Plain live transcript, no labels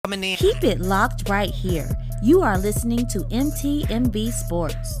coming in. Keep it locked right here. You are listening to MTMB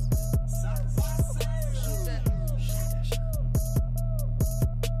Sports.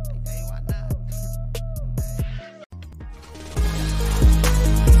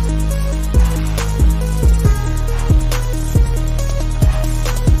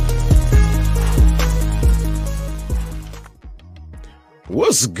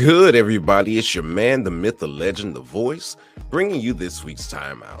 What's good, everybody? It's your man, the myth, the legend, the voice, bringing you this week's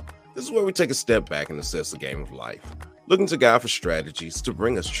timeout. This is where we take a step back and assess the game of life, looking to God for strategies to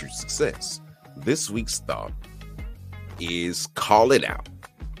bring us true success. This week's thought is call it out.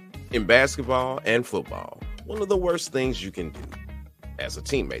 In basketball and football, one of the worst things you can do, as a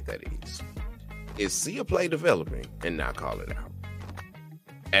teammate that is see a play developing and not call it out.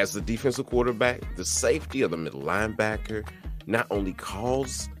 As the defensive quarterback, the safety of the middle linebacker not only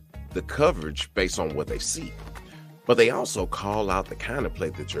calls the coverage based on what they see, but they also call out the kind of play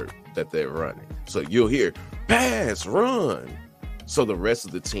that they're running. So you'll hear pass, run. So the rest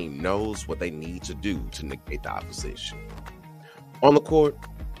of the team knows what they need to do to negate the opposition. On the court,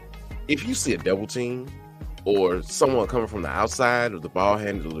 if you see a double team or someone coming from the outside of the ball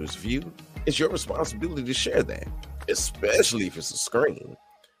handler's view, it's your responsibility to share that, especially if it's a screen.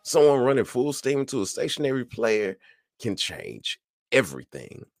 Someone running full steam into a stationary player can change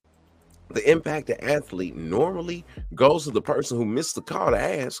everything. The impacted athlete normally goes to the person who missed the call to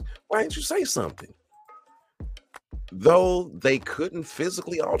ask, why didn't you say something? Though they couldn't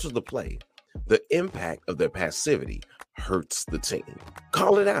physically alter the play, the impact of their passivity hurts the team.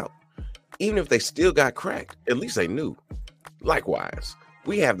 Call it out. Even if they still got cracked, at least they knew. Likewise,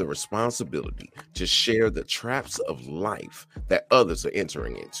 we have the responsibility to share the traps of life that others are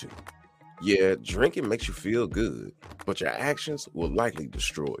entering into. Yeah, drinking makes you feel good, but your actions will likely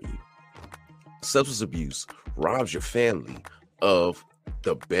destroy you. Substance abuse robs your family of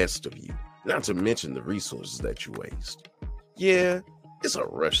the best of you, not to mention the resources that you waste. Yeah, it's a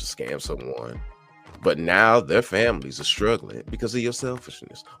rush to scam someone, but now their families are struggling because of your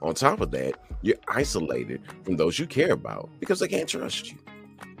selfishness. On top of that, you're isolated from those you care about because they can't trust you.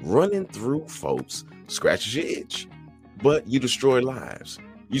 Running through folks scratches your itch, but you destroy lives.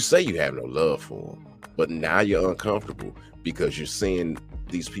 You say you have no love for them, but now you're uncomfortable because you're seeing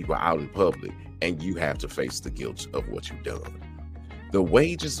these people out in public and you have to face the guilt of what you've done. The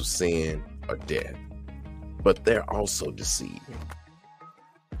wages of sin are death, but they're also deceiving.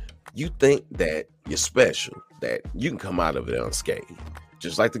 You think that you're special, that you can come out of it unscathed.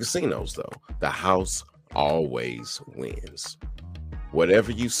 Just like the casinos, though, the house always wins.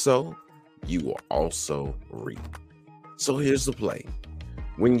 Whatever you sow, you will also reap. So here's the play.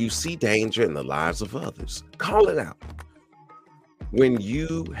 When you see danger in the lives of others, call it out. When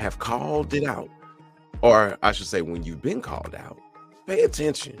you have called it out, or I should say when you've been called out, pay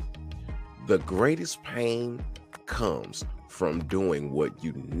attention. The greatest pain comes from doing what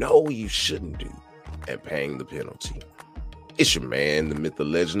you know you shouldn't do and paying the penalty. It's your man, the myth, the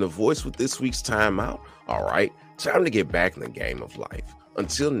legend, the voice with this week's timeout. All right, time to get back in the game of life.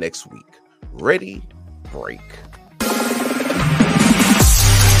 Until next week, ready, break.